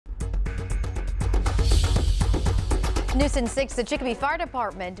News in 6, the Chicopee Fire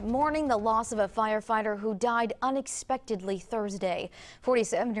Department mourning the loss of a firefighter who died unexpectedly Thursday.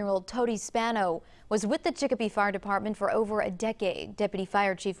 47-year-old Tony Spano was with the Chicopee Fire Department for over a decade. Deputy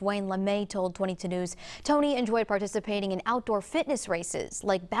Fire Chief Wayne LeMay told 22 News Tony enjoyed participating in outdoor fitness races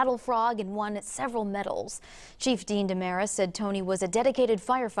like Battle Frog and won several medals. Chief Dean Damaris said Tony was a dedicated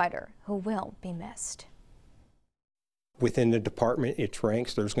firefighter who will be missed. Within the department, its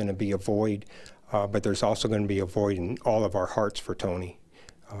ranks, there's going to be a void, but there's also going to be a void in all of our hearts for Tony.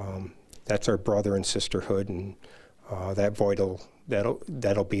 That's our brother and sisterhood, and that void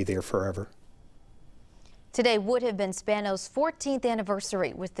that'll be there forever. Today would have been Spano's 14th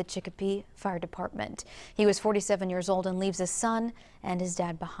anniversary with the Chicopee Fire Department. He was 47 years old and leaves a son and his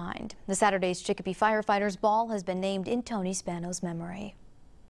dad behind. The Saturday's Chicopee Firefighters Ball has been named in Tony Spano's memory.